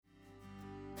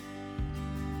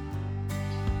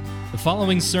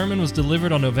following sermon was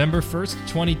delivered on November 1st,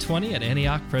 2020 at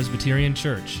Antioch Presbyterian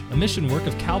Church, a mission work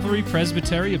of Calvary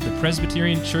Presbytery of the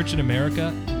Presbyterian Church in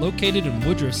America, located in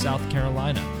Woodruff, South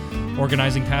Carolina.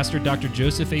 Organizing pastor Dr.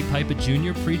 Joseph A. Pipa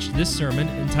Jr. preached this sermon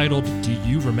entitled, Do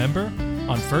You Remember?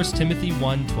 On 1 Timothy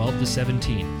 1,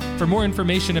 12-17. For more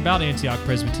information about Antioch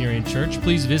Presbyterian Church,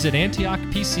 please visit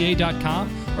antiochpca.com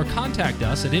or contact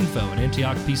us at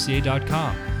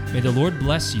info@antiochpca.com. May the Lord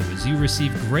bless you as you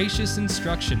receive gracious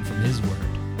instruction from His Word.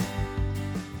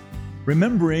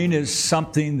 Remembering is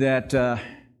something that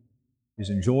is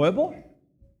enjoyable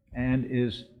and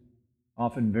is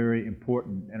often very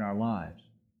important in our lives.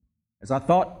 As I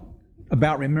thought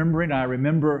about remembering, I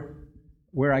remember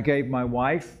where I gave my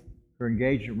wife her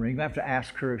engagement ring. I have to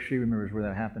ask her if she remembers where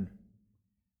that happened.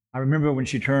 I remember when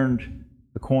she turned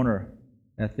the corner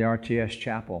at the RTS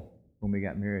chapel when we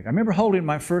got married. I remember holding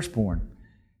my firstborn.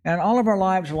 And all of our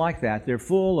lives are like that. They're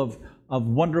full of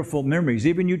wonderful memories.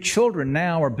 Even you children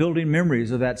now are building memories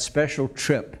of that special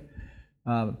trip,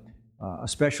 a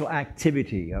special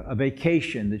activity, a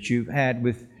vacation that you've had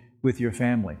with your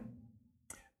family.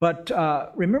 But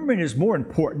remembering is more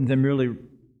important than merely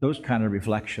those kind of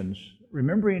reflections.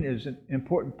 Remembering is an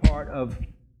important part of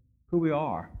who we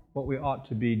are, what we ought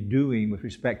to be doing with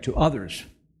respect to others,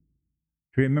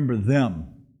 to remember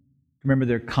them, to remember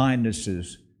their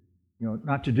kindnesses. You know,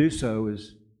 not to do so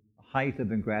is a height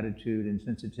of ingratitude and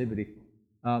sensitivity.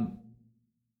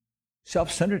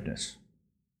 Self-centeredness.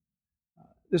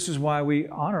 This is why we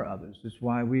honor others. This is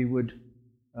why we would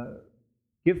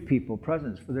give people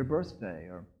presents for their birthday,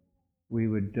 or we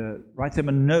would write them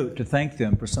a note to thank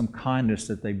them for some kindness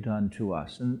that they've done to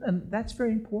us. And that's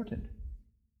very important.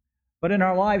 But in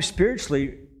our lives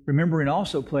spiritually, remembering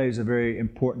also plays a very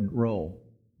important role.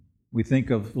 We think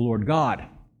of the Lord God,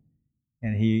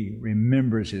 and He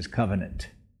remembers His covenant.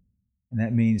 And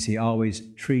that means He always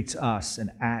treats us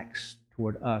and acts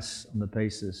toward us on the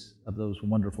basis of those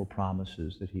wonderful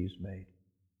promises that He's made.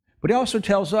 But He also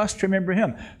tells us to remember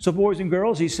Him. So boys and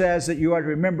girls, He says that you are to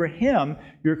remember Him,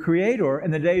 your Creator, in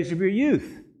the days of your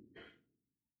youth.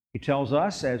 He tells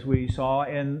us, as we saw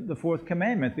in the fourth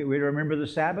commandment, that we are to remember the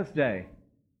Sabbath day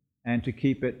and to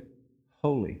keep it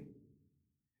holy.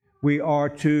 We are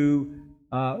to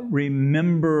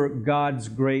remember God's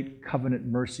great covenant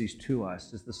mercies to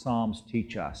us, as the Psalms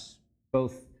teach us,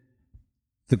 both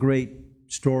the great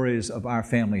stories of our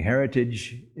family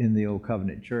heritage in the Old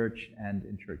Covenant Church and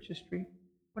in church history,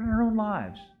 but in our own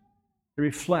lives, to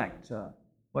reflect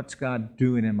what's God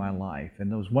doing in my life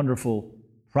and those wonderful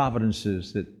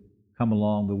providences that come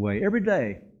along the way. Every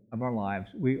day of our lives,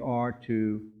 we are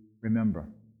to remember.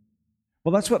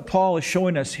 Well, that's what Paul is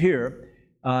showing us here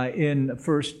in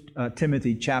 1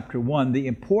 Timothy chapter 1, the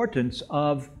importance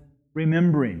of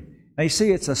remembering. Now you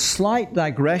see, it's a slight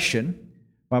digression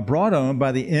brought on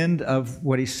by the end of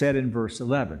what he said in verse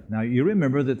 11. Now you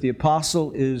remember that the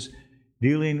apostle is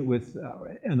dealing with,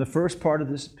 in the first part of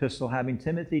this epistle, having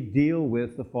Timothy deal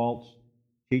with the false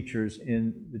teachers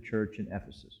in the church in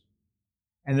Ephesus.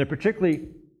 And they're particularly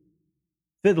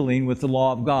fiddling with the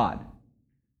law of God,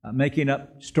 making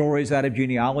up stories out of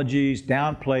genealogies,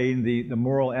 downplaying the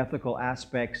moral, ethical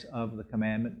aspects of the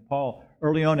commandment. Paul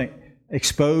early on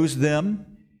exposed them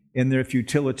in their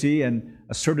futility and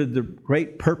asserted the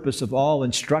great purpose of all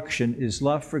instruction is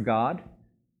love for God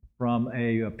from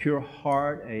a pure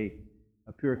heart, a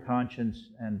pure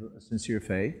conscience, and a sincere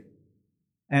faith.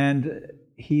 And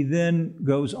he then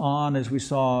goes on, as we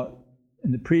saw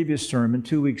in the previous sermon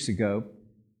 2 weeks ago,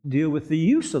 deal with the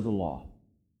use of the law.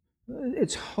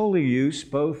 Its holy use,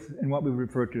 both in what we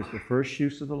refer to as the first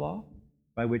use of the law,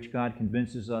 by which God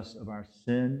convinces us of our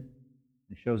sin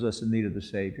and shows us the need of the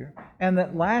Savior, and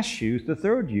that last use, the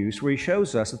third use, where He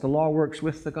shows us that the law works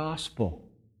with the gospel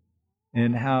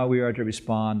and how we are to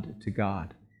respond to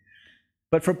God.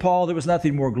 But for Paul, there was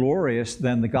nothing more glorious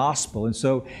than the gospel, and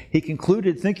so he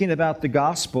concluded thinking about the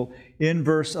gospel in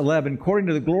verse 11, according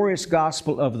to the glorious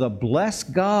gospel of the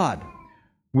blessed God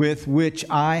with which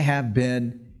I have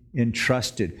been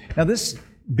entrusted. Now, this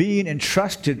being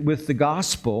entrusted with the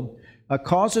gospel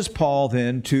causes Paul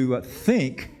then to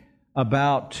think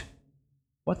about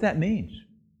what that means.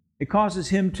 It causes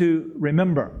him to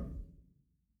remember.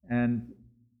 And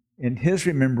in his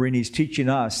remembering, he's teaching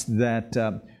us that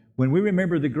when we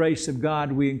remember the grace of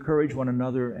God, we encourage one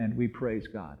another and we praise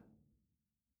God.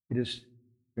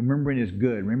 Remembering is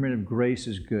good. Remembering of grace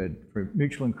is good for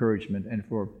mutual encouragement and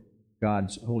for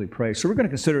God's holy praise. So we're going to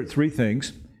consider three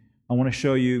things. I want to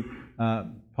show you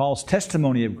Paul's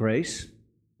testimony of grace,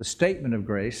 the statement of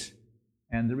grace,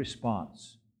 and the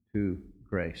response to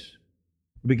grace.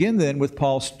 We begin then with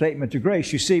Paul's statement to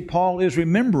grace. You see, Paul is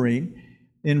remembering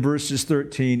in verses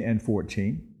 13 and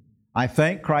 14. I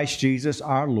thank Christ Jesus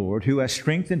our Lord, who has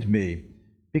strengthened me,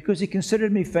 because he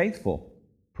considered me faithful,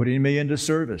 putting me into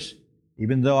service,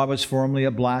 even though I was formerly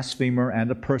a blasphemer and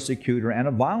a persecutor and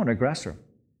a violent aggressor.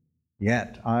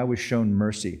 Yet I was shown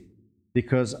mercy,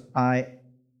 because I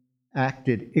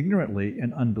acted ignorantly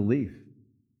in unbelief.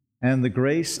 And the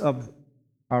grace of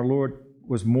our Lord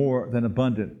was more than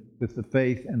abundant with the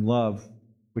faith and love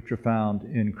which are found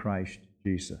in Christ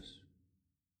Jesus.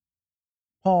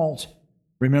 Paul's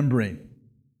remembering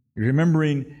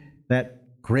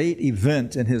that great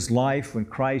event in his life when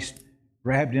Christ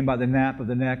grabbed him by the nape of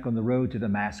the neck on the road to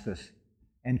Damascus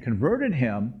and converted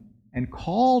him and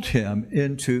called him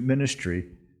into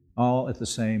ministry all at the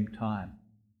same time.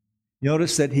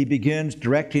 Notice that he begins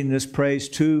directing this praise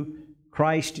to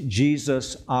Christ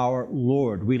Jesus our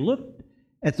Lord. We looked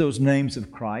at those names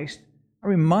of Christ. I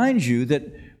remind you that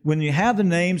when you have the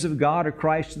names of God or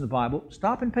Christ in the Bible,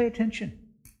 stop and pay attention,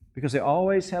 because they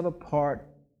always have a part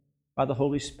by the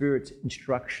Holy Spirit's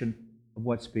instruction of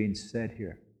what's being said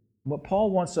here. And what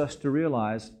Paul wants us to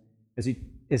realize as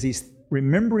he's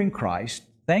remembering Christ,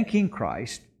 thanking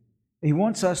Christ, he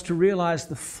wants us to realize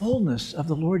the fullness of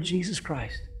the Lord Jesus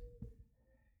Christ.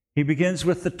 He begins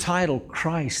with the title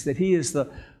Christ, that he is the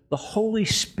Holy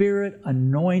Spirit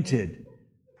anointed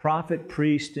prophet,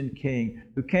 priest, and king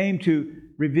who came to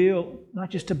reveal not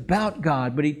just about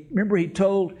God, but he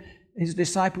told his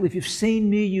disciple, if you've seen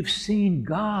me, you've seen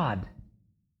God.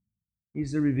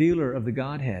 He's the revealer of the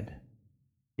Godhead.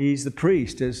 He's the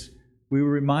priest, as we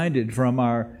were reminded from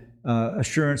our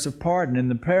assurance of pardon in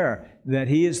the prayer, that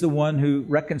he is the one who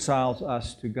reconciles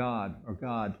us to God, or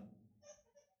God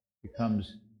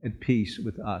becomes at peace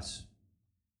with us.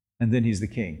 And then he's the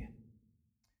king.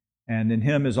 And in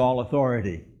him is all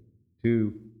authority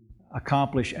to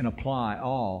accomplish and apply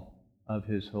all of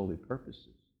his holy purposes.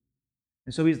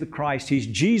 And so he's the Christ. He's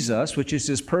Jesus, which is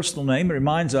his personal name. It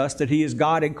reminds us that he is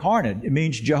God incarnate. It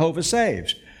means Jehovah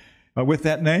saves. With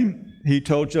that name, he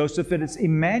told Joseph that it's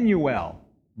Emmanuel,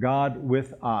 God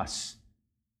with us.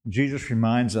 Jesus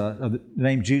reminds us, the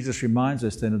name Jesus reminds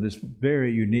us then of this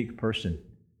very unique person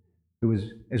who was,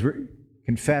 as we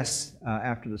confess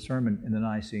after the sermon in the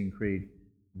Nicene Creed,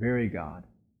 very God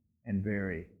and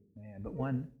very man, but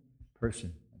one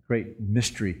person, a great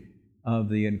mystery of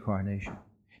the Incarnation.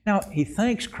 Now, he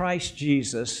thanks Christ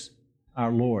Jesus,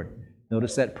 our Lord.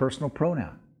 Notice that personal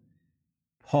pronoun.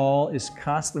 Paul is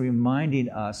constantly reminding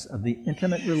us of the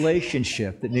intimate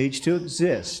relationship that needs to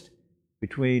exist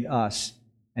between us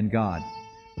and God.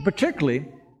 Particularly,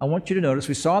 I want you to notice,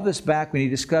 we saw this back when he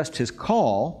discussed his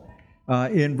call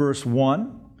in verse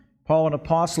 1. Paul, an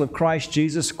apostle of Christ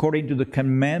Jesus, according to the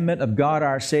commandment of God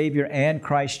our Savior and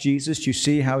Christ Jesus. You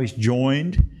see how he's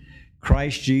joined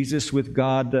Christ Jesus with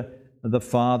God the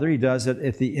Father. He does it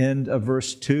at the end of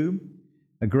verse 2.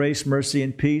 A grace, mercy,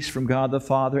 and peace from God the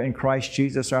Father and Christ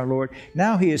Jesus our Lord.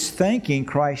 Now he is thanking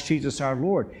Christ Jesus our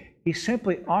Lord. He's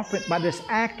simply offering, by this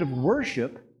act of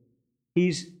worship,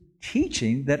 he's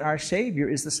teaching that our Savior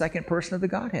is the second person of the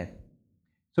Godhead.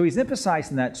 So he's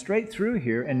emphasizing that straight through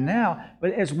here and now,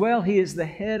 but as well, he is the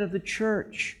head of the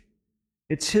church.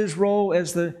 It's his role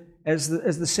as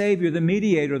the Savior, the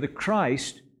mediator, the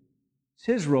Christ. It's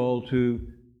his role to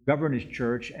govern his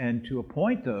church and to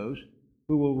appoint those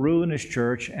who will rule in his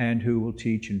church and who will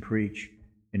teach and preach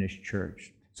in his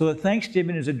church. So the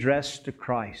thanksgiving is addressed to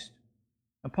Christ.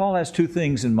 Now, Paul has two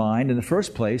things in mind. In the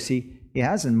first place, he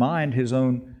has in mind his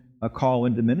own call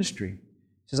into ministry.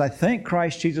 He says, I thank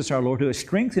Christ Jesus our Lord, who has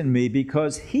strengthened me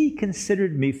because he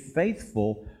considered me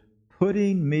faithful,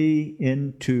 putting me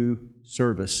into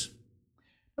service.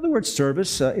 In other words,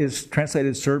 service is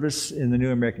translated service in the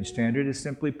New American Standard, is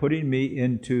simply putting me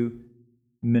into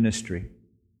ministry.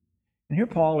 And here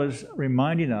Paul is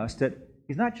reminding us that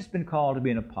he's not just been called to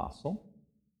be an apostle,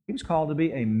 he was called to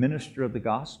be a minister of the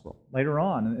gospel. Later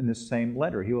on in this same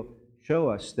letter, he will show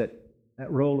us that that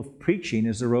role of preaching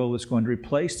is the role that's going to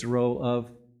replace the role of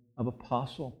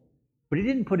apostle. But he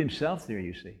didn't put himself there,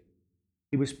 you see.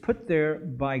 He was put there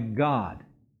by God.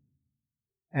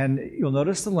 And you'll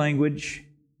notice the language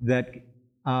that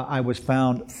I was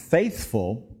found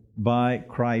faithful by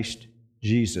Christ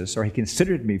Jesus, or he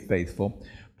considered me faithful.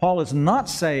 Paul is not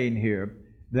saying here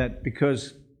that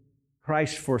because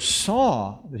Christ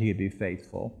foresaw that he'd be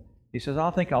faithful, he says, I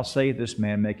think I'll save this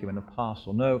man, make him an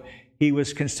apostle. No, he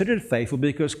was considered faithful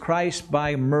because Christ,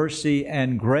 by mercy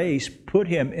and grace, put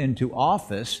him into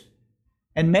office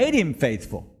and made him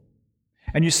faithful.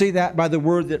 And you see that by the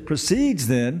word that precedes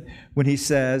then when he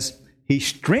says, he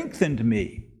strengthened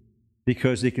me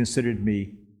because he considered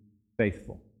me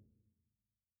faithful.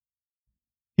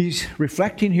 He's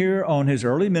reflecting here on his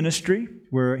early ministry,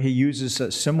 where he uses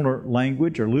a similar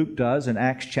language, or Luke does, in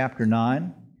Acts chapter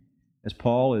 9, as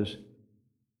Paul is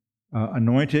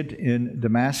anointed in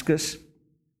Damascus,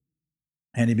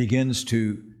 and he begins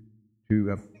to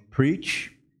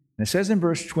preach. And it says in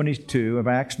verse 22 of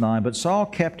Acts 9, "But Saul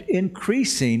kept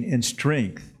increasing in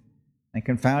strength and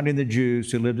confounding the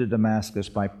Jews who lived at Damascus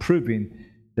by proving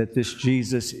that this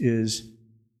Jesus is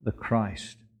the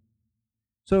Christ."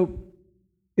 So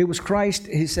it was Christ,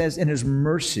 he says, in his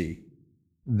mercy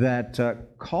that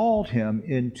called him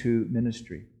into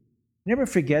ministry. He never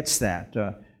forgets that.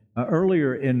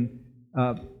 Earlier in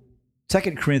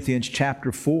 2 Corinthians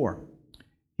chapter 4,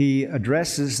 he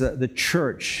addresses the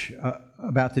church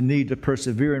about the need to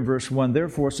persevere in verse 1.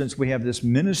 "Therefore, since we have this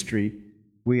ministry,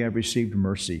 we have received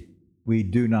mercy. We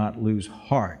do not lose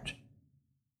heart.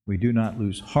 We do not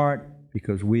lose heart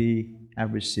because we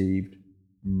have received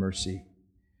mercy."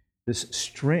 This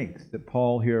strength that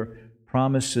Paul here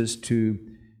promises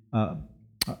to,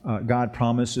 God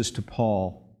promises to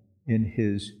Paul in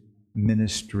his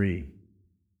ministry.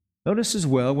 Notice as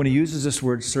well, when he uses this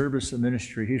word service and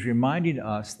ministry, he's reminding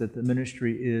us that the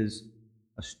ministry is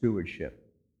a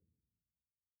stewardship.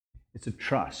 It's a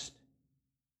trust.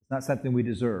 It's not something we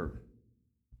deserve.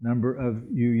 A number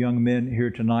of you young men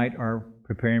here tonight are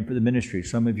preparing for the ministry.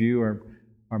 Some of you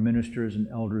are ministers and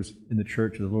elders in the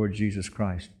church of the Lord Jesus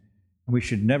Christ. And we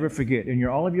should never forget, in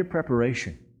all of your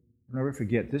preparation, never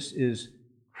forget, this is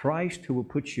Christ who will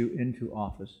put you into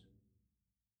office.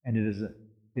 And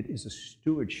it is a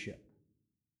stewardship.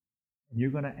 And you're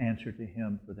going to answer to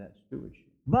Him for that stewardship.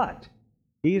 But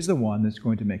He is the one that's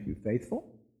going to make you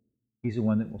faithful. He's the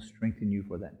one that will strengthen you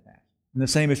for that task. And the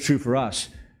same is true for us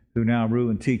who now rule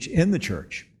and teach in the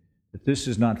church, that this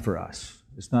is not for us.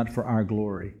 It's not for our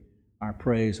glory, our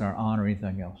praise, our honor,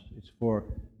 anything else. It's for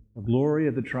the glory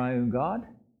of the triune God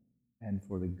and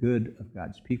for the good of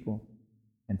God's people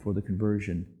and for the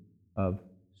conversion of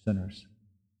sinners.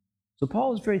 So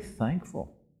Paul is very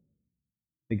thankful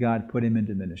that God put him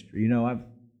into ministry. You know,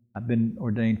 I've been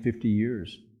ordained 50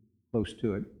 years, close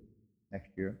to it,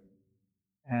 next year.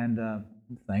 And I'm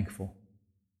thankful.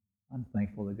 I'm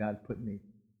thankful that God put me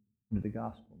into the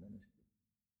gospel ministry.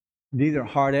 Indeed, there are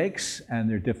heartaches and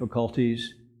there are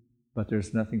difficulties, but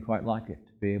there's nothing quite like it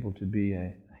to be able to be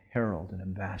a herald, an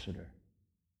ambassador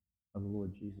of the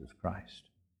Lord Jesus Christ.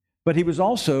 But he was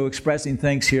also expressing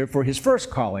thanks here for his first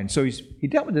calling. So he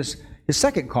dealt with his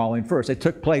second calling first. They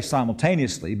took place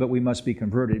simultaneously, but we must be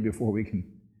converted before we can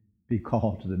be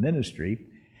called to the ministry.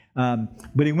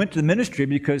 But he went to the ministry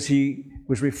because he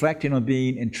was reflecting on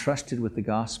being entrusted with the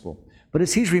gospel. But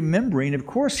as he's remembering, of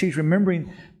course, he's remembering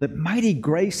the mighty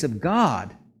grace of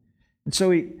God. And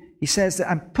so he says that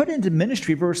I'm put into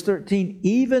ministry, verse 13,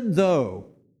 even though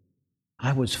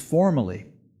I was formerly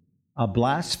a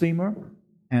blasphemer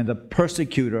and a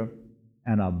persecutor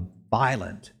and a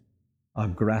violent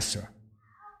aggressor.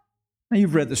 Now,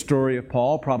 you've read the story of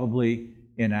Paul, probably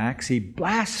in Acts. He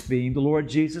blasphemed the Lord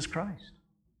Jesus Christ.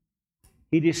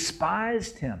 He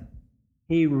despised Him.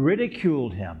 He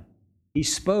ridiculed Him. He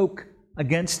spoke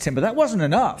against Him. But that wasn't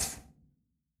enough.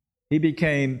 He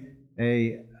became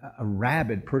a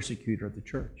rabid persecutor of the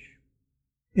church.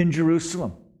 In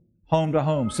Jerusalem, home to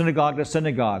home, synagogue to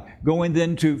synagogue, going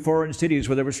then to foreign cities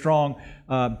where there were strong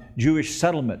Jewish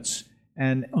settlements,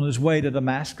 and on his way to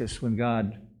Damascus when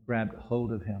God grabbed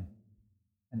hold of him.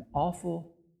 An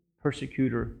awful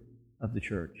persecutor of the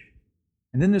church.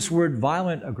 And then this word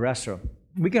violent aggressor.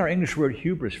 We get our English word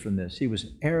hubris from this. He was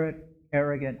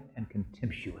arrogant and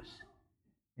contemptuous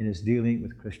in his dealing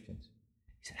with Christians.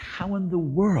 He said, how in the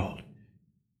world?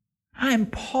 I'm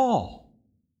Paul,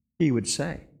 he would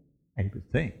say, and he would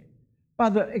think. By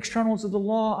the externals of the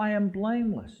law, I am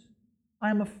blameless.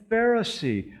 I am a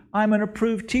Pharisee. I'm an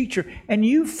approved teacher. And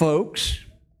you folks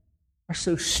are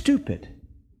so stupid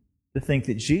to think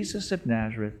that Jesus of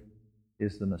Nazareth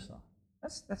is the Messiah.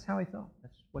 That's how he thought.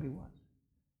 That's what he was.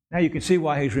 Now you can see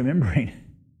why he's remembering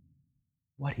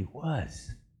what he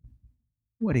was.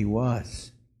 What he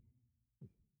was.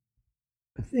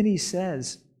 But then he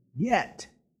says, yet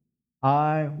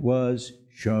I was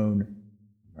shown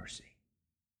mercy.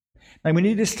 Now, we need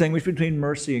to distinguish between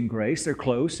mercy and grace. They're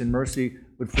close, and mercy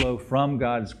would flow from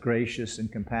God's gracious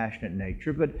and compassionate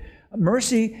nature. But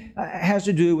mercy has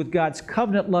to do with God's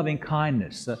covenant-loving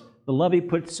kindness, the love He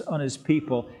puts on His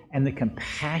people, and the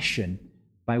compassion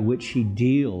by which He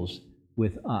deals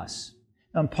with us.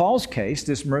 Now, in Paul's case,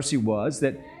 this mercy was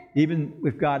that even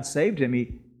if God saved him,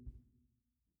 He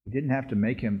didn't have to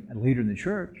make him a leader in the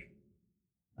church.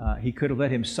 He could have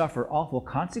let him suffer awful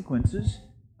consequences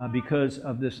because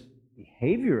of this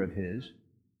behavior of his,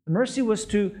 Mercy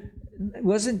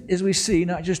wasn't, as we see,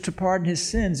 not just to pardon his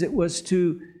sins, it was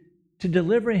to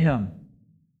deliver him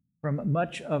from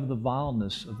much of the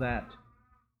vileness of that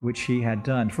which he had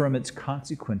done, from its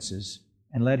consequences,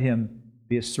 and let him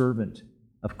be a servant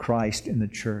of Christ in the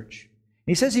church.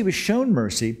 He says he was shown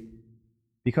mercy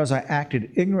because I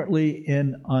acted ignorantly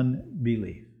in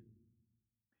unbelief.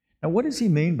 Now, what does he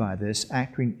mean by this,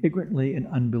 acting ignorantly in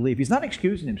unbelief? He's not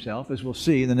excusing himself, as we'll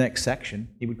see in the next section.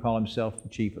 He would call himself the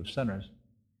chief of sinners.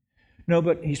 No,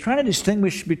 but he's trying to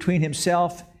distinguish between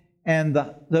himself and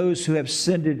those who have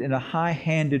sinned in a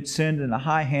high-handed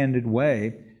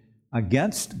way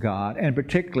against God, and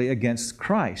particularly against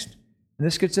Christ. And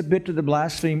this gets a bit to the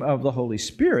blasphemy of the Holy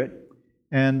Spirit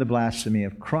and the blasphemy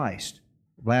of Christ.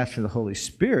 The blasphemy of the Holy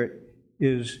Spirit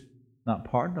is not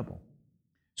pardonable.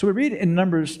 So we read in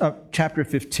Numbers chapter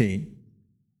 15,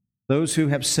 those who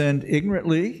have sinned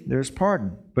ignorantly, there's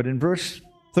pardon. But in verse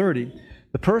 30,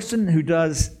 the person who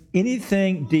does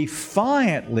anything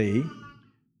defiantly,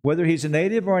 whether he's a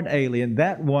native or an alien,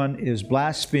 that one is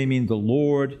blaspheming the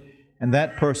Lord, and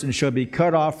that person shall be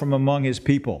cut off from among his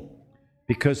people,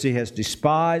 because he has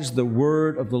despised the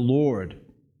word of the Lord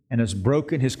and has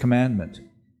broken his commandment.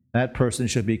 That person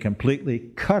shall be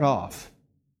completely cut off.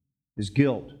 His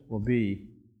guilt will be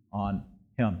on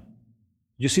him.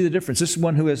 You see the difference? This is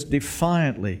one who has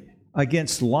defiantly,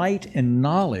 against light and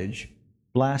knowledge,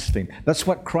 blasphemed. That's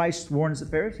what Christ warns the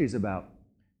Pharisees about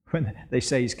when they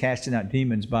say he's casting out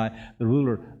demons by the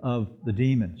ruler of the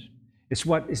demons. It's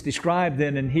what is described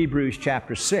then in Hebrews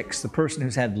chapter 6, the person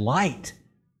who's had light,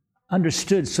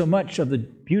 understood so much of the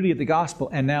beauty of the gospel,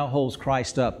 and now holds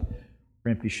Christ up for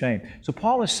empty shame. So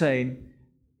Paul is saying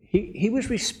he was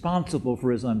responsible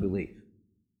for his unbelief.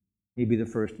 He'd be the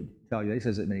first to tell you. He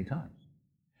says it many times.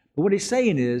 But what he's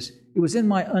saying is, it was in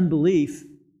my unbelief,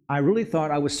 I really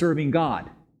thought I was serving God.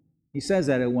 He says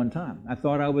that at one time. I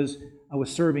thought I was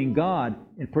serving God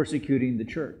in persecuting the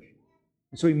church.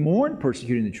 And so he mourned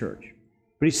persecuting the church.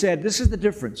 But he said, this is the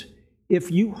difference. If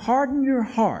you harden your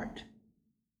heart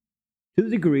to the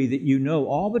degree that you know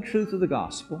all the truth of the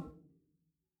gospel,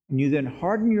 and you then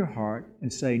harden your heart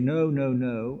and say, no, no,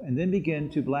 no, and then begin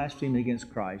to blaspheme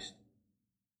against Christ,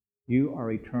 you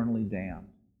are eternally damned.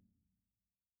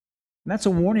 And that's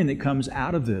a warning that comes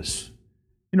out of this.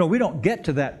 You know, we don't get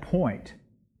to that point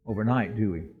overnight,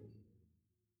 do we?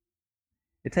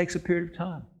 It takes a period of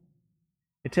time.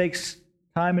 It takes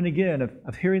time and again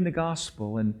of hearing the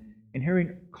gospel and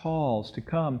hearing calls to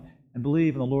come and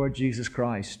believe in the Lord Jesus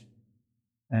Christ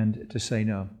and to say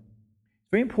no. It's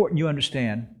very important you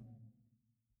understand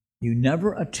you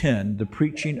never attend the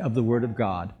preaching of the Word of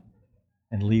God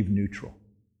and leave neutral.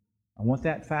 I want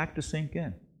that fact to sink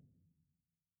in.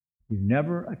 You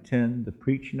never attend the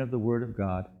preaching of the Word of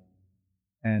God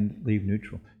and leave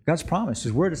neutral. God's promise,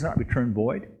 His Word does not return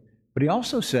void, but He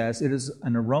also says it is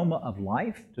an aroma of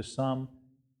life to some,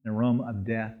 an aroma of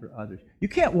death for others. You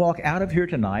can't walk out of here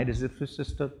tonight as if it's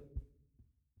just a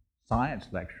science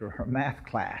lecture or a math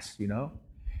class, you know.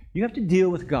 You have to deal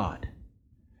with God,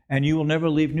 and you will never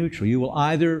leave neutral. You will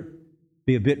either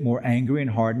be a bit more angry and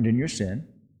hardened in your sin,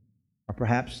 or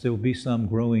perhaps there will be some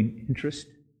growing interest,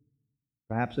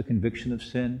 perhaps a conviction of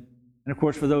sin. And of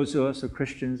course, for those of us who are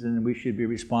Christians, then we should be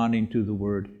responding to the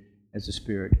Word as the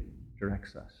Spirit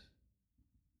directs us.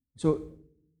 So,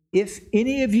 if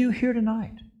any of you here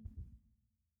tonight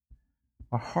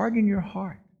are hardening your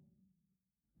heart,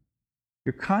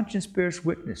 your conscience bears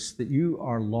witness that you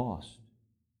are lost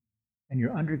and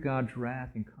you're under God's wrath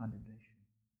and condemnation.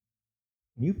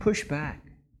 And you push back.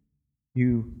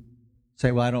 You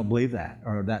say, well, I don't believe that,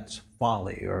 or that's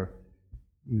folly, or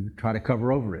you try to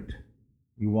cover over it.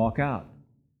 You walk out.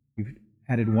 You've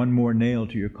added one more nail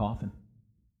to your coffin.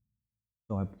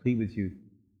 So I plead with you,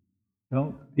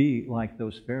 don't be like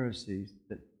those Pharisees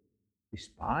that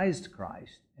despised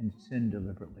Christ and sinned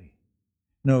deliberately.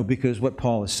 No, because what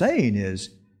Paul is saying is,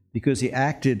 because he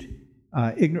acted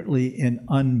ignorantly in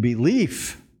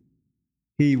unbelief,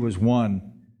 he was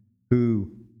one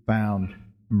who found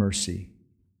mercy.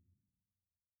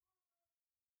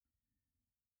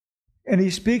 And he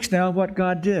speaks now of what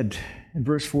God did. In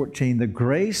verse 14, the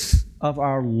grace of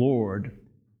our Lord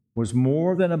was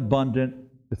more than abundant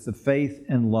with the faith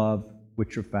and love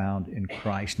which are found in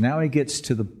Christ. Now he gets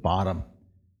to the bottom.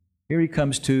 Here he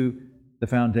comes to the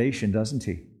foundation, doesn't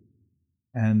he?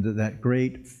 And that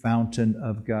great fountain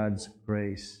of God's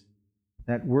grace.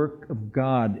 That work of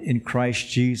God in Christ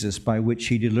Jesus by which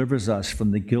He delivers us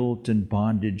from the guilt and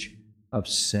bondage of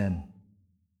sin.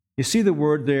 You see the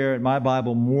word there in my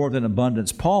Bible, more than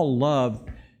abundance. Paul loved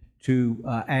to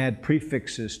add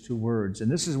prefixes to words,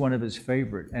 and this is one of his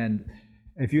favorite. And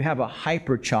If you have a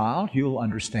hyper child, you'll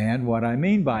understand what I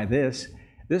mean by this.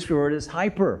 This word is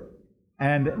hyper.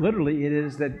 And literally it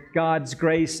is that God's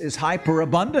grace is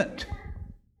hyperabundant.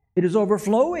 It is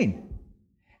overflowing.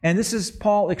 And this is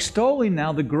Paul extolling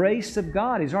now the grace of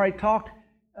God. He's already talked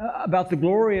about the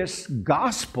glorious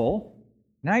gospel.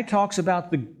 Now he talks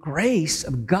about the grace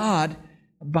of God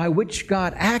by which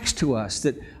God acts to us,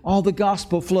 that all the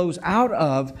gospel flows out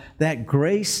of that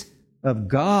grace of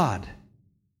God.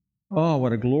 Oh,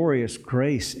 what a glorious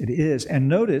grace it is. And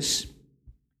notice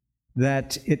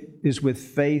that it is with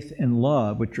faith and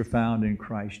love which are found in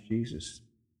Christ Jesus.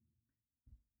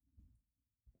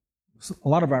 A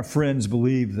lot of our friends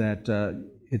believe that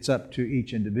it's up to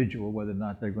each individual whether or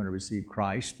not they're going to receive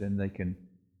Christ, and they're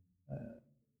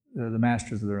the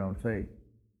masters of their own fate.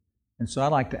 And so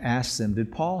I'd like to ask them,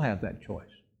 did Paul have that choice?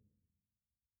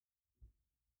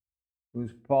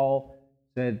 Paul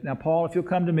said, now Paul, if you'll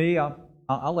come to me,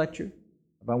 I'll let you,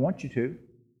 if I want you to.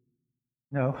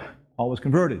 No, Paul was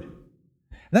converted. And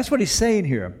that's what he's saying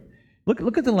here.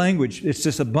 Look at the language. It's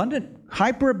this abundant,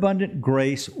 hyperabundant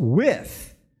grace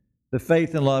with the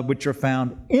faith and love which are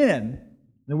found in,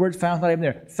 the word found not even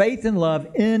there, faith and love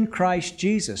in Christ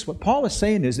Jesus. What Paul is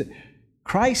saying is that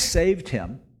Christ saved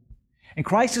him, and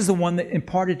Christ is the one that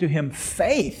imparted to him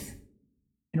faith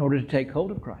in order to take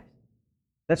hold of Christ.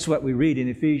 That's what we read in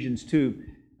Ephesians 2,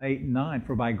 8 and 9.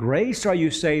 For by grace are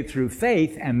you saved through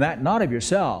faith, and that not of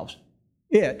yourselves.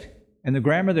 It, and the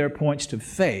grammar there points to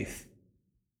faith,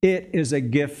 it is a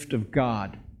gift of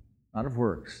God, not of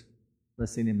works,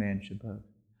 lest any man should boast.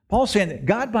 Paul's saying that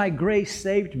God by grace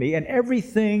saved me, and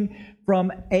everything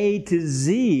from A to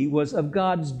Z was of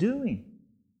God's doing.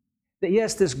 That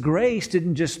yes, this grace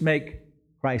didn't just make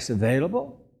Christ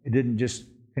available. It didn't just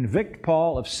convict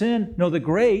Paul of sin. No, the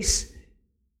grace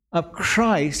of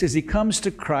Christ, as he comes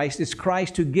to Christ, it's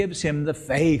Christ who gives him the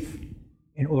faith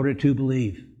in order to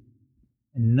believe.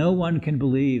 And no one can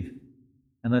believe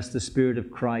unless the Spirit of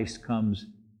Christ comes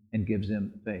and gives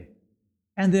him faith.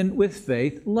 And then with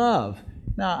faith, love.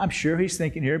 Now, I'm sure he's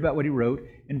thinking here about what he wrote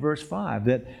in verse 5,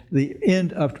 that the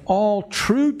end of all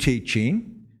true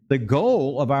teaching, the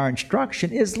goal of our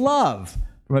instruction is love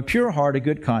from a pure heart, a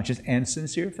good conscience, and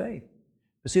sincere faith.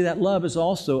 But see, that love is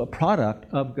also a product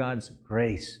of God's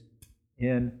grace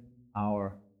in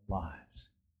our lives.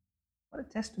 What a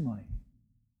testimony.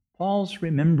 Paul's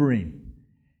remembering.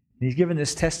 He's given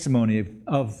this testimony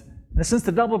of, in a sense,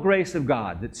 the double grace of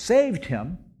God that saved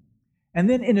him, and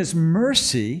then in His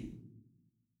mercy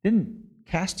didn't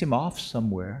cast him off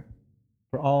somewhere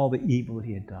for all the evil that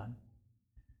he had done,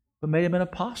 but made him an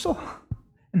apostle.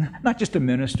 Not just a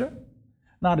minister,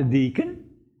 not a deacon,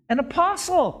 an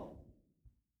apostle.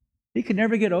 He could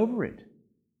never get over it.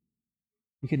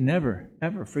 He could never,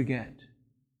 ever forget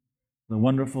the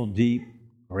wonderful, deep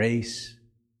grace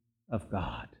of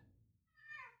God.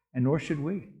 And nor should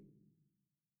we.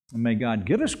 And may God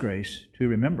give us grace to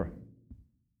remember.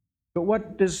 But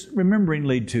what does remembering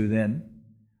lead to then?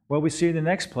 Well, we see in the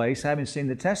next place, having seen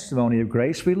the testimony of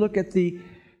grace, we look at the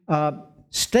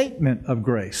statement of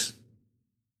grace.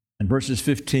 In verses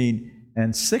 15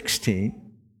 and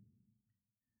 16,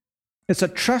 it's a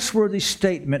trustworthy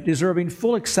statement deserving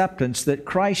full acceptance that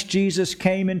Christ Jesus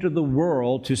came into the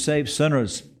world to save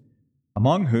sinners,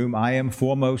 among whom I am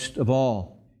foremost of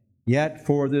all. Yet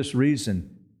for this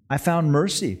reason I found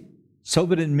mercy, so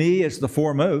that in me as the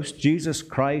foremost, Jesus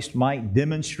Christ might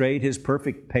demonstrate His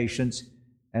perfect patience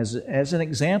as an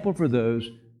example for those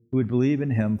who would believe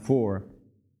in Him for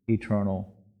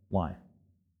eternal life.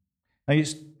 Now,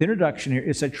 the introduction here,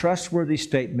 it's a trustworthy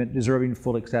statement deserving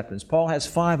full acceptance. Paul has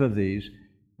 5 of these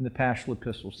in the pastoral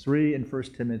epistles, 3 in 1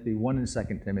 Timothy, 1 in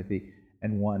 2 Timothy,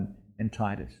 and 1 in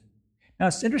Titus. Now,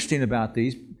 what's interesting about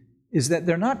these is that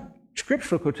they're not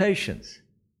scriptural quotations,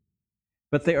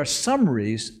 but they are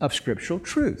summaries of scriptural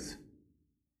truth.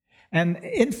 And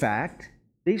in fact,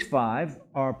 these 5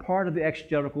 are part of the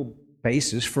exegetical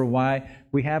basis for why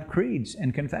we have creeds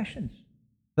and confessions.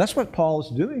 That's what Paul is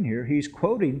doing here. He's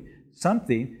quoting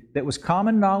something that was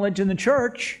common knowledge in the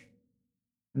church.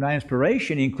 By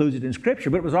inspiration, he includes it in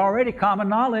Scripture, but it was already common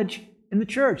knowledge in the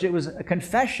church. It was a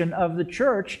confession of the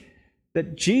church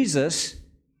that Jesus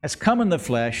has come in the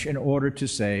flesh in order to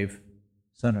save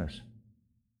sinners.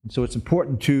 And so it's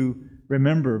important to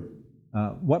remember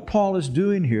what Paul is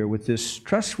doing here with this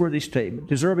trustworthy statement,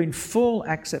 deserving full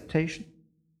acceptation.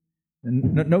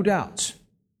 And no doubts.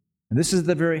 And this is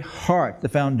the very heart, the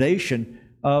foundation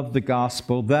of the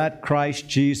gospel, that Christ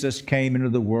Jesus came into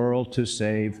the world to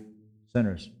save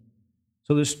sinners.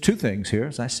 So there's 2 things here,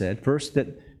 as I said. First,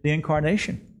 that the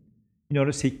incarnation. You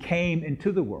notice He came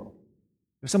into the world.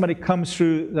 If somebody comes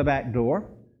through the back door,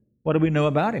 What do we know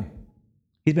about him?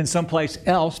 He's been someplace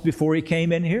else before he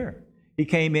came in here. He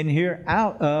came in here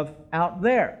out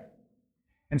there.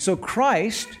 And so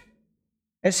Christ,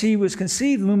 as he was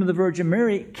conceived in the womb of the Virgin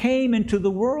Mary, came into the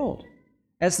world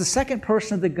as the second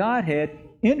person of the Godhead,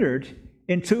 entered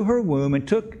into her womb and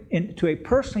took into a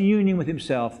personal union with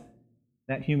himself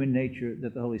that human nature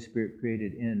that the Holy Spirit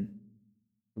created in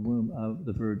the womb of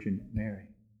the Virgin Mary.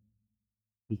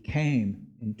 He came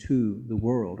into the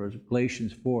world, or as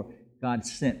Galatians 4, God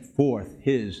sent forth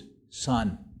His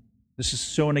Son. This is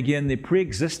showing again the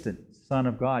pre-existent Son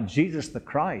of God. Jesus the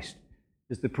Christ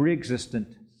is the pre-existent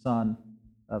Son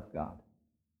of God.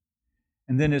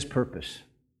 And then His purpose,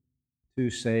 to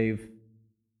save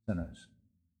sinners.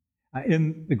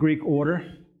 In the Greek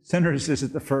order, sinners is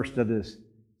at the first of this.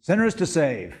 Sinners to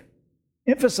save.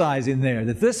 Emphasizing there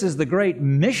that this is the great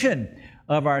mission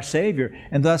of our Savior,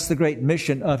 and thus the great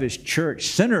mission of His church.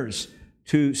 Sinners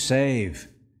to save.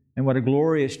 And what a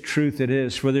glorious truth it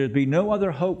is, for there would be no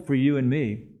other hope for you and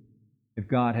me if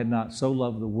God had not so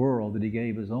loved the world that He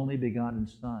gave His only begotten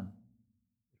Son.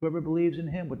 Whoever believes in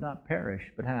Him would not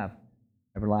perish, but have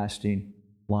everlasting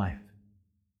life.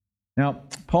 Now,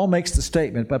 Paul makes the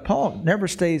statement, but Paul never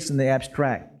stays in the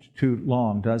abstract too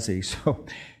long, does he? So,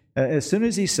 as soon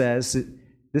as he says that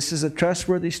this is a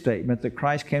trustworthy statement that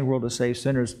Christ came to the world to save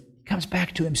sinners, he comes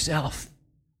back to himself,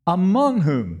 among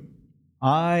whom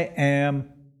I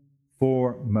am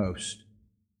foremost,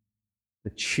 the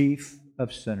chief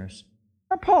of sinners.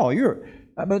 Now, Paul,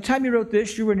 by the time you wrote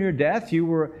this, you were near death. You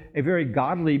were a very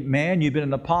godly man. You've been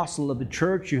an apostle of the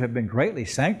church. You have been greatly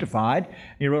sanctified.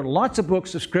 And you wrote lots of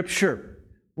books of Scripture.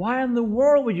 Why in the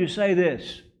world would you say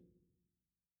this?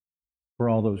 For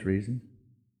all those reasons.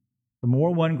 The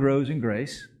more one grows in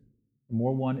grace, the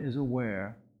more one is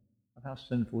aware of how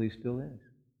sinful he still is.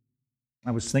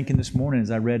 I was thinking this morning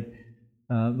as I read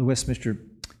the Westminster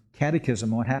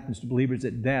Catechism on what happens to believers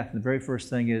at death. And the very first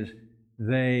thing is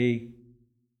they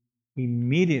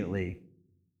immediately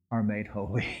are made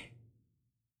holy.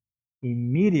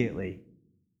 Immediately.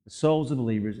 The souls of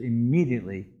believers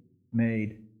immediately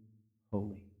made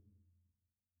holy.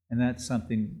 And that's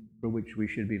something for which we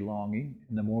should be longing.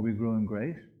 And the more we grow in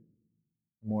grace,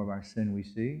 the more of our sin we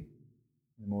see,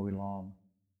 the more we long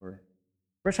for it.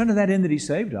 First, unto that end that He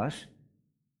saved us,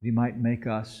 that He might make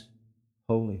us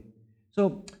holy.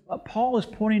 So, Paul is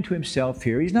pointing to himself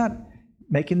here. He's not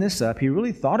making this up. He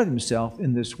really thought of himself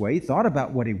in this way. He thought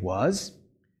about what he was.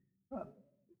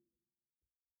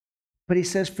 But he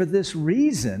says, for this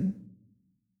reason,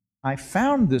 I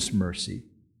found this mercy,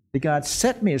 that God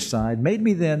set me aside, made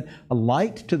me then a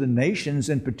light to the nations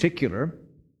in particular,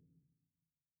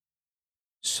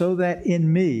 so that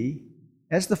in me,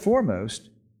 as the foremost,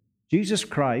 Jesus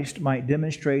Christ might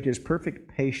demonstrate His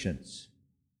perfect patience.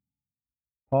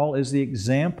 Paul is the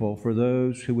example for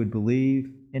those who would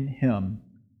believe in Him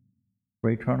for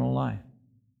eternal life.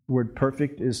 The word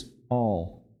perfect is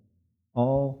all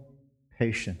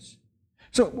patience.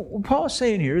 So what Paul is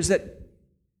saying here is that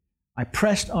I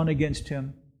pressed on against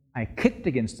him, I kicked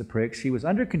against the pricks, he was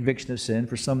under conviction of sin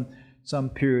for some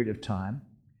period of time,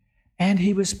 and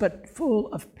he was but full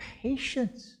of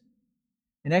patience.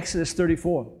 In Exodus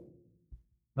 34,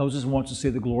 Moses wants to see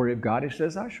the glory of God. He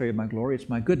says, I'll show you my glory, it's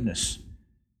my goodness.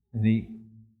 And he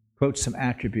quotes some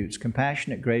attributes: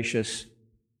 compassionate, gracious,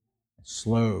 and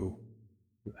slow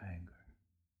to anger.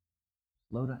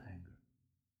 Slow to anger.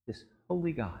 This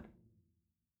holy God,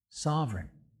 sovereign,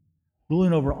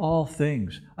 ruling over all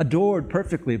things, adored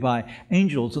perfectly by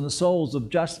angels, and the souls of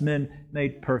just men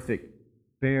made perfect,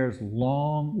 bears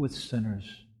long with sinners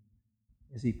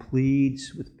as He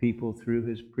pleads with people through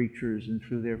His preachers and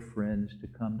through their friends to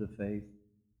come to faith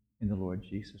in the Lord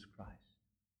Jesus Christ.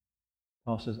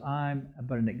 Paul says, I'm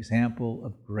but an example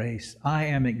of grace. I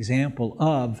am an example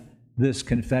of this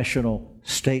confessional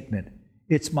statement.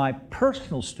 It's my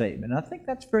personal statement. And I think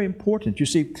that's very important. You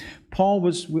see, Paul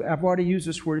was, I've already used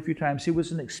this word a few times, he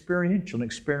was an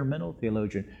experimental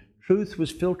theologian. Truth was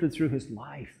filtered through his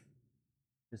life.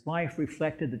 His life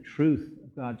reflected the truth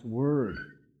of God's Word.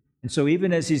 And so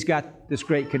even as he's got this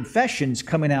great confessions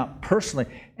coming out personally,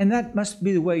 and that must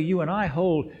be the way you and I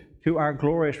hold to our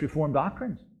glorious Reformed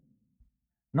doctrines.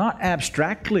 Not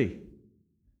abstractly,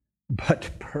 but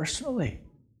personally.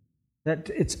 That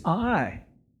it's I,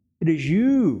 it is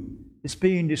you that's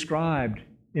being described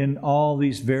in all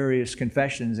these various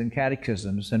confessions and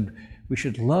catechisms. And we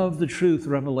should love the truth,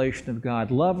 revelation of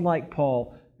God. Love, like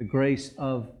Paul, the grace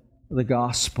of the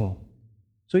gospel.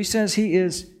 So he says he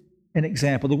is an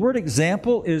example. The word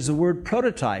example is the word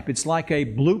prototype. It's like a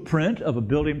blueprint of a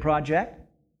building project.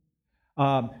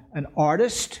 An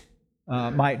artist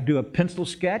might do a pencil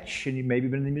sketch, and you've maybe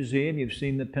been in the museum, you've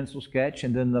seen the pencil sketch,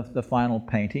 and then the final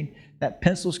painting. That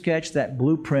pencil sketch, that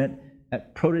blueprint,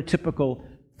 that prototypical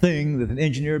thing that an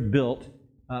engineer built,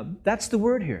 that's the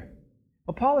word here.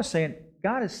 Well, Paul is saying,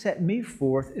 God has set me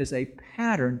forth as a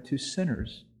pattern to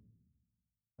sinners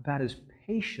about His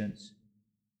patience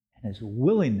and His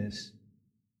willingness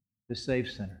to save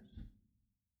sinners.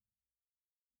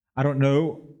 I don't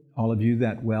know all of you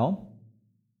that well,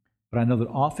 but I know that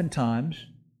oftentimes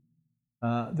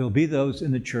there'll be those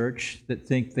in the church that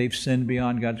think they've sinned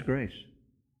beyond God's grace.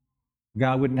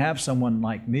 God wouldn't have someone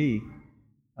like me.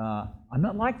 I'm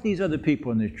not like these other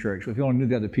people in this church. If you only knew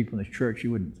the other people in this church,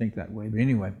 you wouldn't think that way. But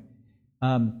anyway,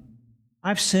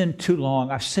 I've sinned too long.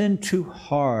 I've sinned too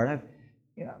hard.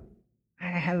 I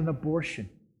had an abortion.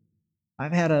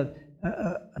 I've had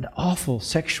an awful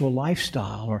sexual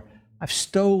lifestyle, or I've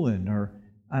stolen, or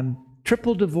I'm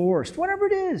triple divorced, whatever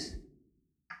it is.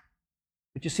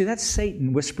 But you see, that's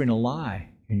Satan whispering a lie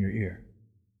in your ear.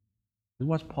 This is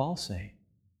what Paul saying.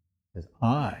 He says,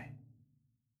 I,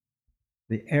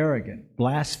 the arrogant,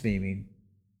 blaspheming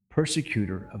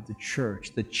persecutor of the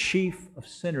church, the chief of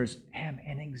sinners, am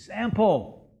an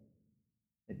example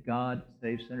that God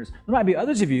saves sinners. There might be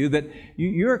others of you that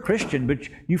you're a Christian, but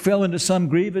you fell into some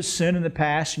grievous sin in the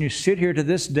past, and you sit here to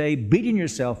this day beating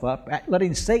yourself up,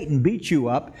 letting Satan beat you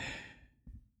up.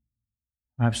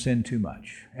 I've sinned too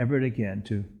much, ever and again,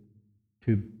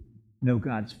 to know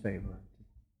God's favor.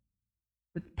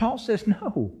 But Paul says,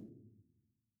 no.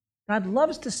 God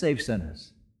loves to save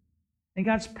sinners. And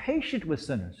God's patient with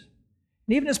sinners.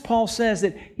 And even as Paul says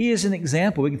that He is an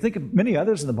example, we can think of many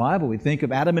others in the Bible. We think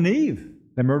of Adam and Eve,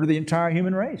 that murdered the entire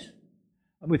human race.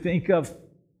 We think of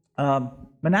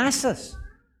Manasseh,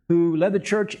 who led the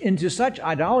church into such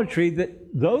idolatry that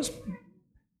those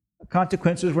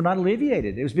consequences were not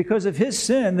alleviated. It was because of his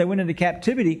sin they went into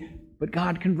captivity, but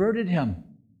God converted him.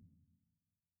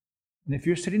 And if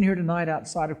you're sitting here tonight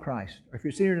outside of Christ, or if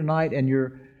you're sitting here tonight and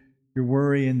you're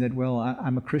worrying that, well,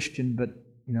 I'm a Christian, but,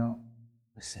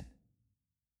 listen.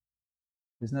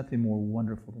 There's nothing more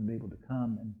wonderful than to be able to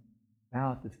come and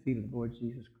bow at the feet of the Lord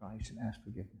Jesus Christ and ask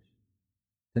forgiveness.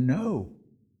 To know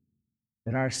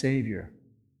that our Savior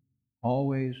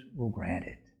always will grant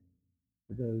it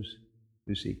for those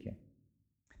who seek Him.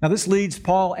 Now, this leads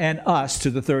Paul and us to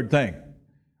the third thing.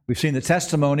 We've seen the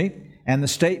testimony and the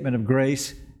statement of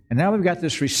grace, and now we've got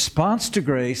this response to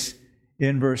grace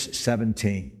in verse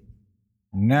 17.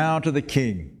 Now to the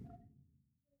King,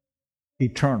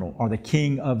 eternal, or the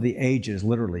King of the ages,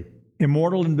 literally,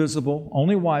 immortal, invisible,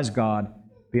 only wise God,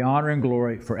 be honor and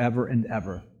glory forever and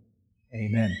ever.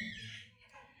 Amen.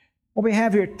 What we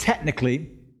have here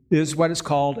technically is what is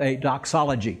called a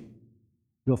doxology.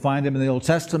 You'll find them in the Old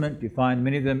Testament. You find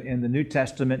many of them in the New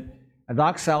Testament. A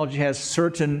doxology has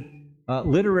certain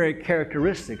literary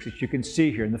characteristics that you can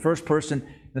see here. In the first person,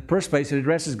 in the first place, it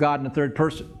addresses God in the third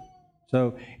person.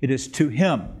 So it is to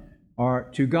Him or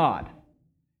to God.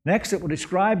 Next, it will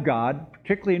describe God,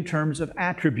 particularly in terms of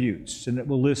attributes, and it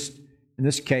will list, in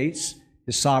this case,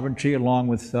 His sovereignty along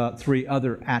with three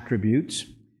other attributes,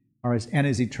 and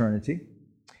His eternity.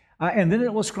 And then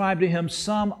it will ascribe to Him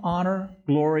some honor,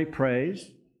 glory,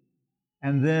 praise,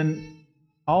 and then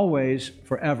always,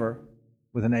 forever,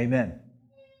 with an amen.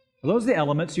 Those are the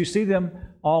elements. You see them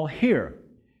all here.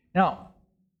 Now,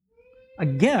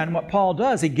 again, what Paul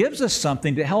does, he gives us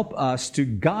something to help us, to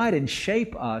guide and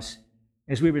shape us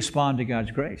as we respond to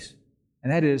God's grace.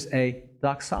 And that is a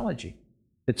doxology.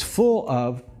 It's full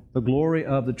of the glory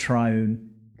of the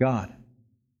triune God.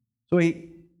 So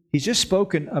he's just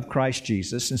spoken of Christ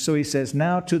Jesus, and so he says,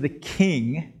 now to the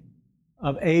King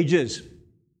of ages.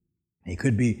 He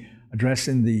could be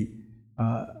addressing the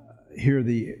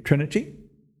Trinity.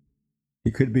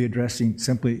 He could be addressing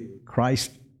simply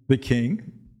Christ the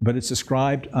King, but it's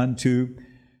ascribed unto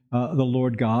the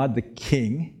Lord God, the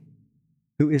King,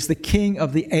 who is the King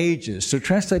of the ages. So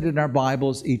translated in our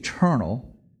Bibles,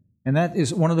 eternal. And that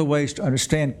is one of the ways to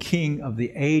understand King of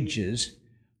the ages.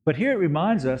 But here it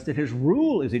reminds us that His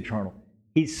rule is eternal.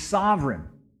 He's sovereign.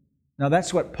 Now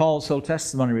that's what Paul's whole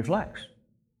testimony reflects.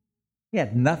 He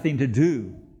had nothing to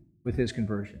do with his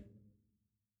conversion.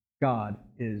 God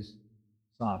is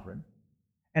sovereign.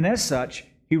 And as such,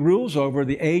 He rules over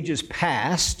the ages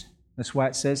past, that's why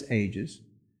it says ages,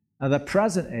 the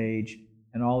present age,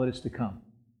 and all that is to come,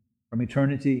 from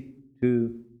eternity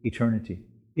to eternity.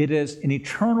 It is an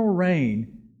eternal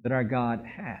reign that our God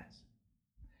has.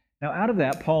 Now, out of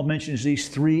that, Paul mentions these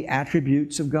three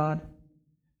attributes of God.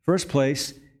 First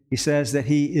place, he says that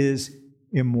He is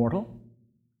immortal,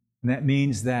 and that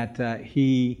means that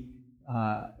He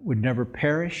would never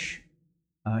perish,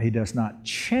 He does not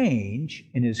change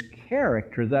in His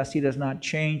character, thus He does not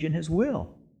change in His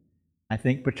will. I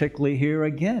think particularly here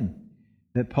again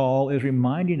that Paul is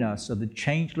reminding us of the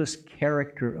changeless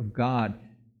character of God,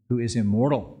 who is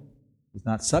immortal. He's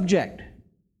not subject.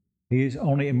 He is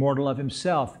only immortal of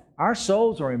Himself. Our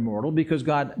souls are immortal because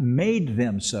God made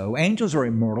them so. Angels are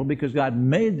immortal because God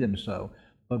made them so.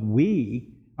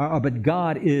 But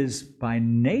God is by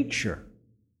nature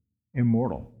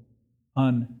immortal,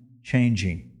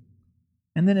 unchanging,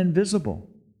 and then invisible.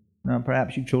 Now,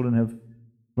 perhaps you children have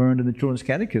learned in the Children's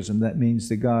Catechism that means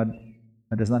that God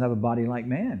does not have a body like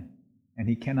man, and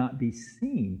He cannot be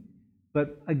seen.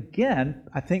 But again,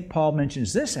 I think Paul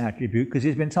mentions this attribute because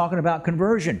he's been talking about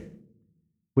conversion,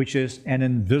 which is an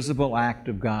invisible act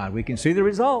of God. We can see the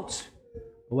results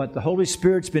of what the Holy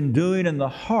Spirit's been doing in the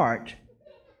heart.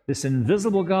 This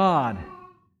invisible God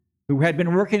who had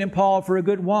been working in Paul for a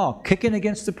good while, kicking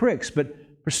against the pricks,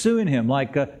 but pursuing him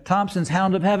like Thompson's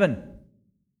hound of heaven,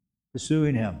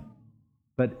 pursuing him,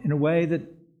 but in a way that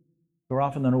we're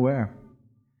often unaware.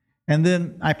 And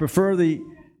then I prefer the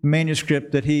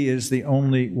manuscript that He is the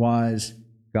only wise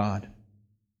God.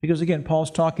 Because again,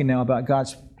 Paul's talking now about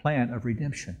God's plan of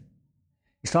redemption.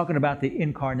 He's talking about the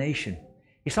incarnation.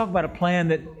 He's talking about a plan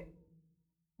that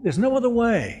there's no other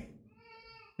way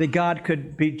that God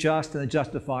could be just and the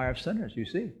justifier of sinners, you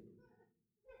see.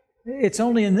 It's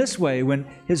only in this way, when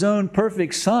His own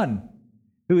perfect Son,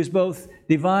 who is both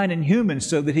divine and human,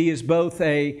 so that He is both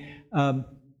a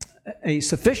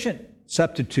sufficient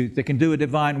substitute that can do a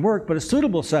divine work, but a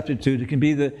suitable substitute that can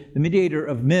be the mediator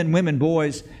of men, women,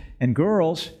 boys, and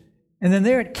girls. And then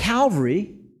there at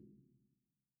Calvary,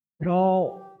 it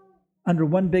all under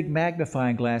one big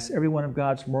magnifying glass, every one of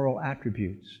God's moral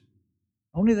attributes.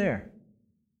 Only there.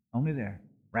 Only there.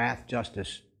 Wrath,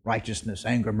 justice, righteousness,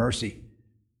 anger, mercy,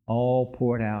 all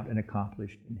poured out and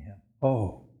accomplished in Him.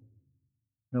 Oh,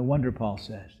 no wonder Paul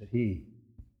says that He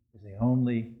is the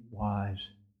only wise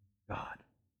God.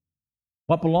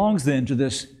 What belongs then to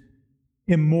this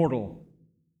immortal,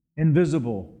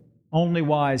 invisible, only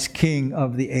wise King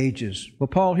of the ages? Well,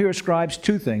 Paul here ascribes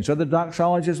two things. Other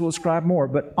doxologists will ascribe more,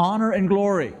 but honor and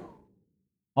glory.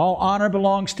 All honor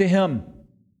belongs to Him.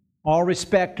 All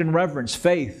respect and reverence,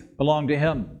 faith belong to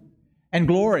Him. And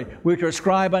glory, we are to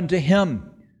ascribe unto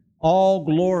Him all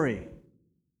glory.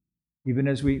 Even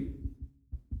as we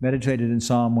meditated in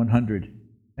Psalm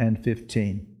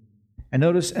 115. And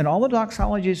notice, and all the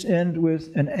doxologies end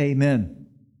with an amen.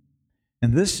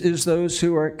 And this is those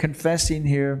who are confessing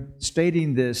here,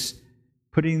 stating this,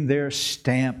 putting their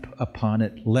stamp upon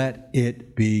it. Let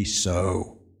it be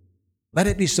so. Let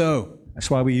it be so. That's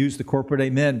why we use the corporate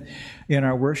amen in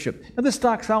our worship. Now, this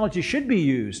doxology should be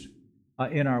used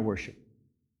in our worship.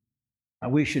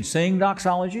 We should sing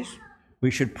doxologies.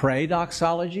 We should pray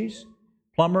doxologies.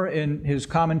 Plummer, in his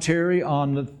commentary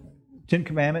on the Ten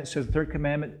Commandments, says the third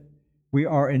commandment, we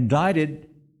are indicted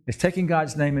as taking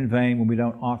God's name in vain when we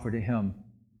don't offer to Him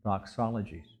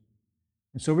doxologies.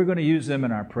 And so we're going to use them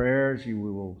in our prayers. We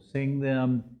will sing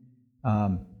them.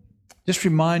 Just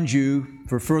remind you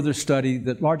for further study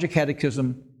that Larger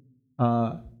Catechism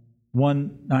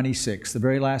 196, the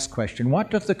very last question.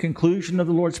 What doth the conclusion of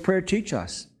the Lord's Prayer teach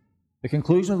us? The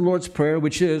conclusion of the Lord's Prayer,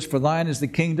 which is, for Thine is the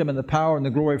kingdom and the power and the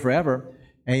glory forever,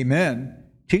 Amen,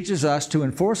 teaches us to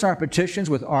enforce our petitions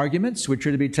with arguments which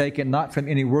are to be taken not from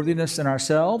any worthiness in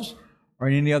ourselves or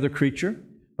in any other creature,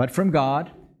 but from God,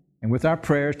 and with our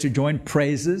prayers to join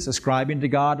praises, ascribing to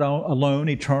God alone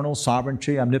eternal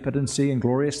sovereignty, omnipotency, and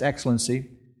glorious excellency,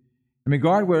 in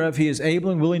regard whereof He is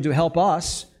able and willing to help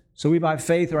us, so we by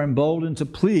faith are emboldened to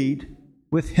plead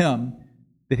with Him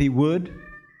that He would,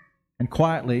 and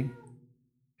quietly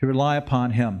to rely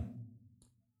upon Him,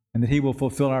 and that He will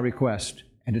fulfill our request,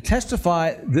 and to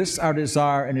testify this our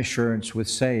desire and assurance with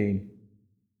saying,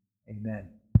 Amen.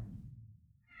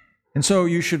 And so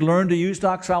you should learn to use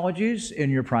doxologies in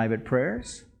your private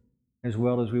prayers, as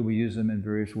well as we will use them in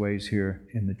various ways here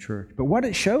in the church. But what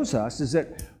it shows us is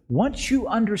that once you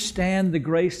understand the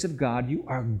grace of God, you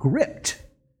are gripped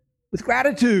with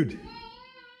gratitude.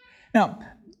 Now,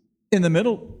 in the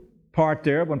middle part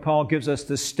there, when Paul gives us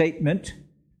the statement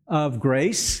of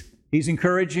grace, he's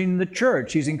encouraging the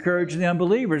church, he's encouraging the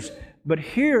unbelievers. But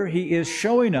here he is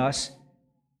showing us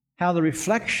how the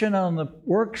reflection on the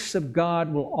works of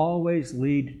God will always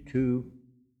lead to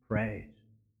praise.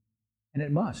 And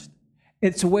it must.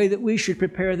 It's a way that we should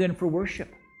prepare then for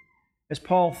worship. As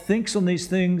Paul thinks on these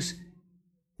things,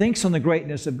 thinks on the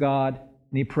greatness of God,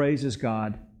 and he praises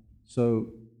God, so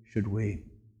should we.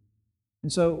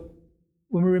 And so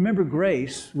when we remember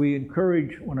grace, we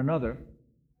encourage one another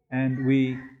and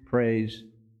we praise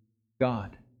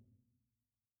God.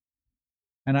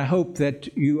 And I hope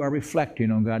that you are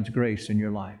reflecting on God's grace in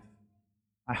your life.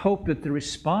 I hope that the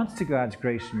response to God's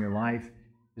grace in your life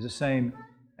is the same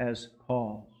as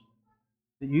Paul's.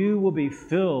 That you will be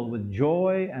filled with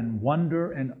joy and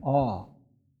wonder and awe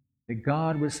that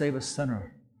God would save a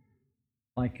sinner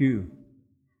like you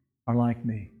or like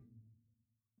me,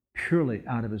 purely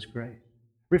out of His grace.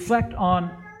 Reflect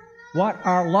on what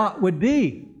our lot would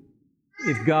be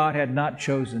if God had not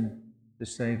chosen to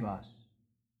save us.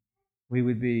 We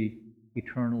would be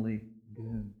eternally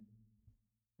doomed.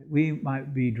 We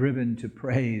might be driven to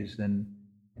praise and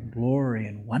glory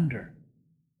and wonder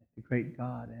at the great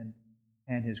God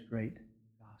and His great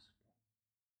gospel.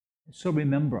 And so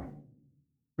remember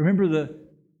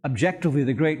objectively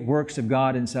the great works of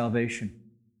God in salvation.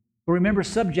 But remember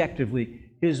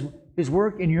subjectively His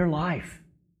work in your life.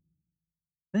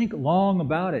 Think long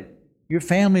about it. Your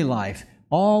family life,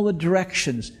 all the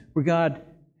directions where God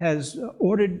has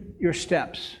ordered your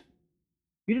steps.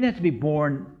 You didn't have to be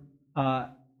born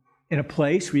in a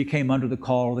place where you came under the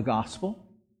call of the gospel.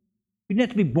 You didn't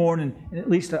have to be born in at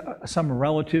least some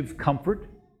relative comfort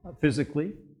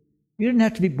physically. You didn't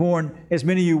have to be born, as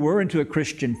many of you were, into a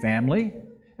Christian family.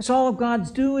 It's all of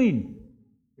God's doing.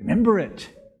 Remember it.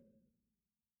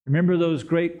 Remember those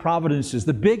great providences,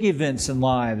 the big events in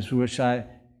lives with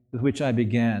which I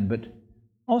began, but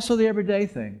also the everyday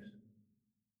things.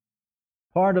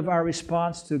 Part of our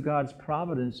response to God's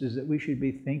providence is that we should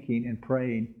be thinking and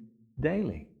praying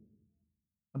daily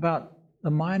about the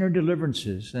minor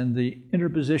deliverances and the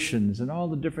interpositions and all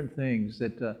the different things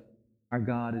that our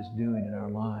God is doing in our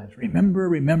lives. Remember,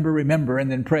 remember, remember, and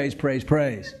then praise, praise,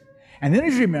 praise. And then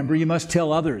as you remember, you must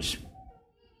tell others.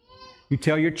 You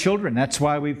tell your children. That's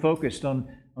why we focused on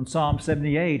Psalm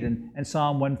 78 and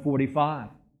Psalm 145.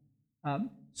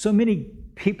 So many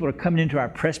people are coming into our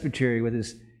presbytery with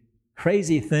this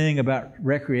crazy thing about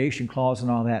recreation clause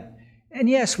and all that. And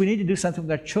yes, we need to do something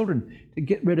with our children to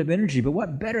get rid of energy, but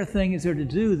what better thing is there to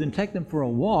do than take them for a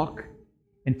walk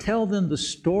and tell them the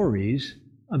stories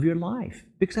of your life?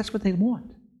 Because that's what they want.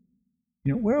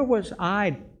 You know, where was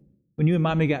I when you and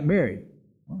Mommy got married?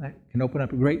 Well, that can open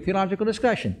up a great theological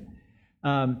discussion.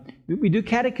 We do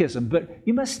catechism, but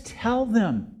you must tell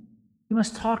them. You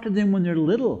must talk to them when they're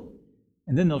little,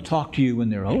 and then they'll talk to you when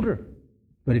they're older.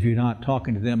 But if you're not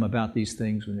talking to them about these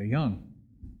things when they're young,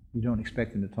 you don't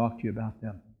expect them to talk to you about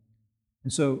them.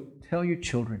 And so tell your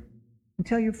children and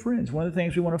tell your friends. One of the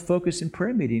things we want to focus in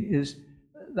prayer meeting is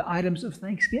the items of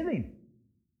thanksgiving.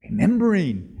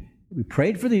 Remembering that we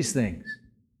prayed for these things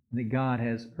and that God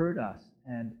has heard us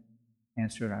and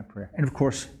answered our prayer. And of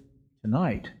course,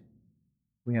 tonight,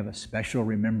 we have a special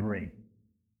remembering.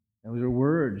 Those are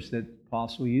words that the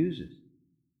apostle uses.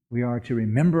 We are to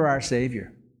remember our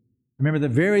Savior. Remember the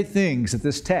very things that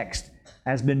this text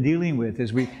has been dealing with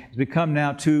as we come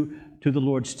now to the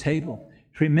Lord's table.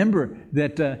 To remember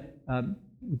that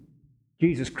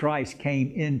Jesus Christ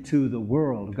came into the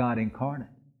world, God incarnate.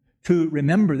 To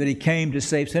remember that He came to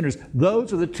save sinners.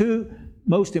 Those are the two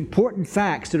most important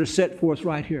facts that are set forth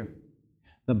right here.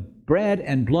 The bread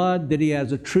and blood, that He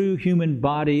has a true human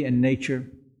body and nature,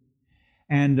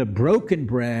 and the broken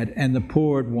bread and the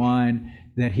poured wine,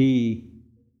 that He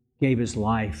gave His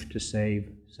life to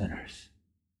save sinners.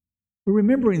 We're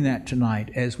remembering that tonight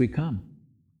as we come.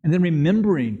 And then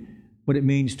remembering what it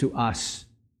means to us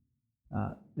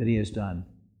that He has done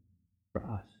for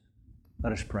us.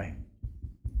 Let us pray.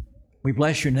 We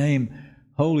bless Your name,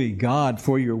 Holy God,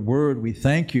 for Your word. We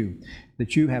thank You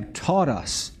that You have taught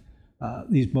us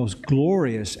these most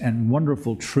glorious and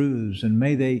wonderful truths, and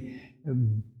may they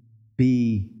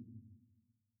be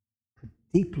put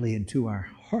deeply into our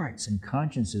hearts and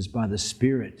consciences by the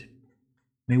Spirit.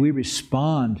 May we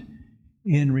respond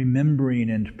in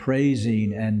remembering and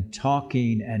praising and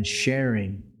talking and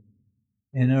sharing.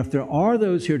 And if there are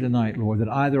those here tonight, Lord, that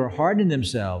either are hardening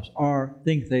themselves or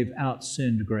think they've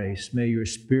outsinned grace, may Your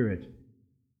Spirit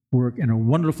work in a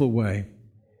wonderful way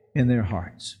in their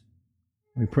hearts.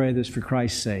 We pray this for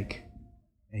Christ's sake.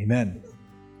 Amen.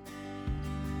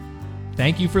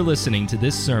 Thank you for listening to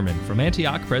this sermon from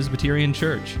Antioch Presbyterian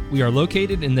Church. We are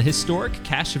located in the historic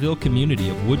Cashville community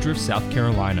of Woodruff, South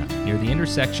Carolina, near the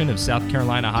intersection of South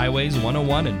Carolina Highways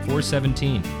 101 and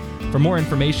 417. For more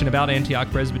information about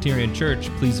Antioch Presbyterian Church,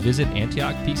 please visit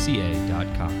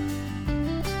antiochpca.com.